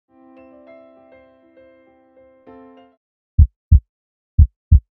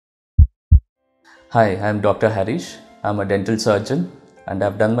Hi, I'm Dr. Harish. I'm a dental surgeon and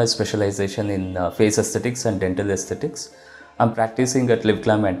I've done my specialization in face aesthetics and dental aesthetics. I'm practicing at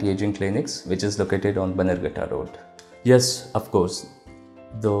LiveGlam Anti-Aging Clinics, which is located on Bannerghatta Road. Yes, of course.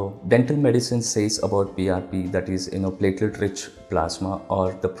 The dental medicine says about PRP, that is, platelet-rich plasma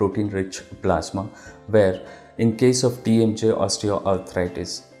or the protein-rich plasma, where in case of TMJ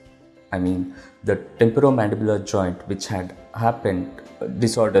osteoarthritis, the temporomandibular joint which had happened,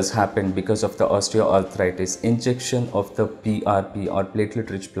 disorders happened because of the osteoarthritis, injection of the PRP or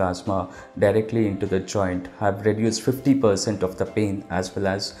platelet-rich plasma directly into the joint have reduced 50% of the pain, as well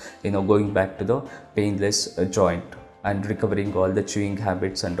as going back to the painless joint and recovering all the chewing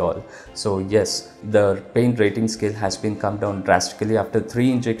habits and all. So yes, the pain rating scale has been come down drastically after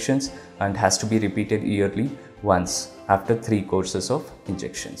 3 injections and has to be repeated yearly once after 3 courses of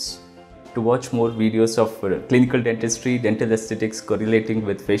injections. To watch more videos of clinical dentistry, dental aesthetics correlating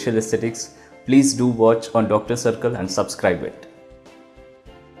with facial aesthetics, please do watch on Dr. Circle and subscribe it.